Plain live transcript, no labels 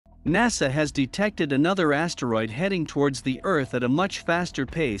NASA has detected another asteroid heading towards the Earth at a much faster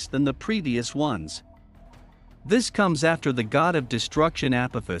pace than the previous ones. This comes after the God of Destruction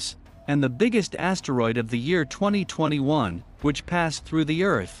Apophis, and the biggest asteroid of the year 2021, which passed through the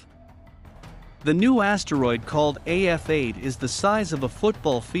Earth. The new asteroid called AF8 is the size of a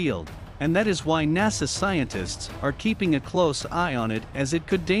football field, and that is why NASA scientists are keeping a close eye on it, as it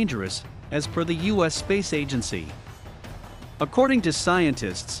could be dangerous, as per the U.S. Space Agency. According to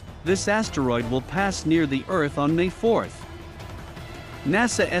scientists, this asteroid will pass near the Earth on May 4th.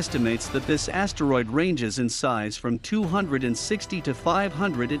 NASA estimates that this asteroid ranges in size from 260 to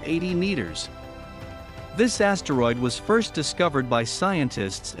 580 meters. This asteroid was first discovered by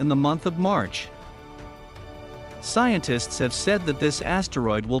scientists in the month of March. Scientists have said that this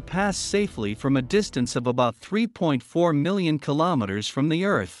asteroid will pass safely from a distance of about 3.4 million kilometers from the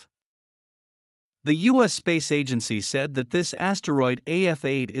Earth. The U.S. Space Agency said that this asteroid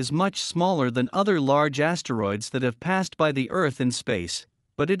AF8 is much smaller than other large asteroids that have passed by the Earth in space,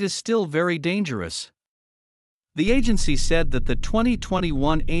 but it is still very dangerous. The agency said that the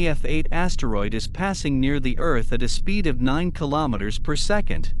 2021 AF8 asteroid is passing near the Earth at a speed of 9 kilometers per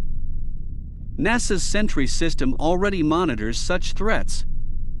second. NASA's Sentry system already monitors such threats.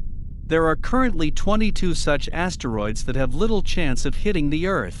 There are currently 22 such asteroids that have little chance of hitting the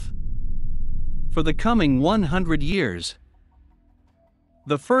Earth for the coming 100 years.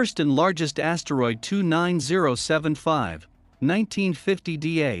 The first and largest asteroid 29075, 1950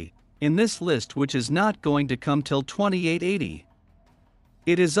 DA, in this list, which is not going to come till 2880.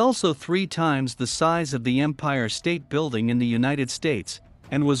 It is also 3 times the size of the Empire State Building in the United States,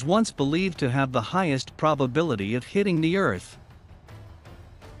 and was once believed to have the highest probability of hitting the Earth.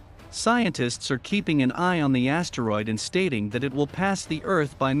 Scientists are keeping an eye on the asteroid and stating that it will pass the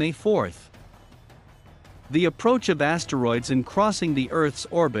Earth by May 4th. The approach of asteroids in crossing the Earth's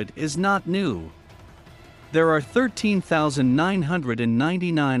orbit is not new. There are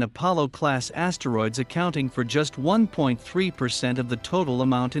 13,999 Apollo-class asteroids, accounting for just 1.3% of the total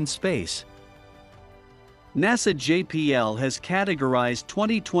amount in space. NASA JPL has categorized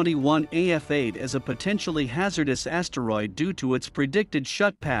 2021 AF8 as a potentially hazardous asteroid due to its predicted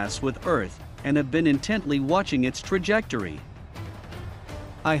shut pass with Earth, and have been intently watching its trajectory.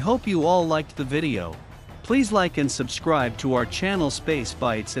 I hope you all liked the video. Please like and subscribe to our channel Space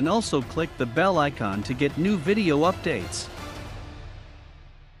Bites, and also click the bell icon to get new video updates.